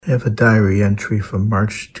have a diary entry from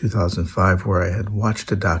March 2005 where I had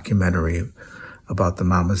watched a documentary about the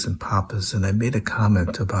Mamas and Papas, and I made a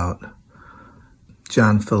comment about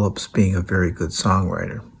John Phillips being a very good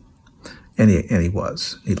songwriter. And he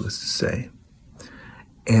was, needless to say.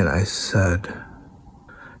 And I said,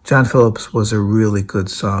 John Phillips was a really good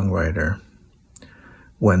songwriter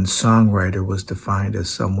when songwriter was defined as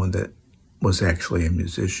someone that was actually a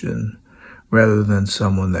musician, rather than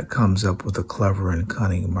someone that comes up with a clever and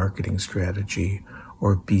cunning marketing strategy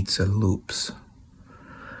or beats and loops.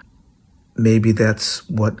 Maybe that's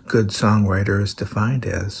what good songwriter is defined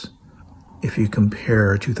as. If you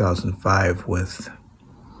compare 2005 with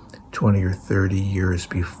 20 or 30 years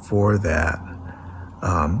before that,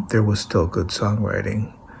 there was still good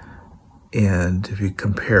songwriting. And if you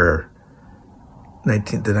compare the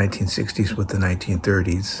 1960s with the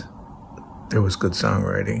 1930s, there was good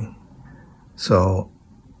songwriting. So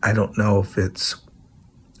I don't know if it's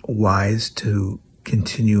wise to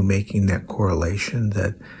continue making that correlation,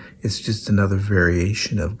 that it's just another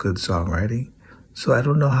variation of good songwriting. So I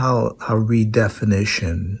don't know how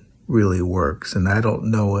redefinition really works, and I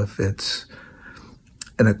don't know if it's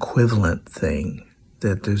an equivalent thing,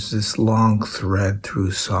 that there's this long thread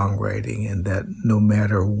through songwriting, and that no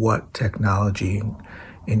matter what technology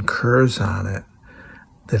incurs on it,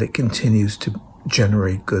 that it continues to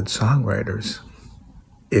generate good songwriters.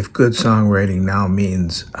 If good songwriting now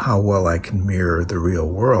means how well I can mirror the real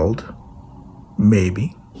world,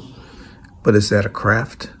 maybe. But is that a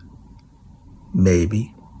craft?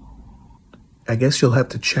 Maybe. I guess you'll have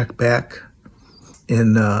to check back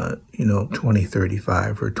in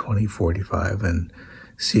 2035 or 2045 and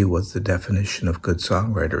see what the definition of good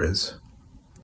songwriter is.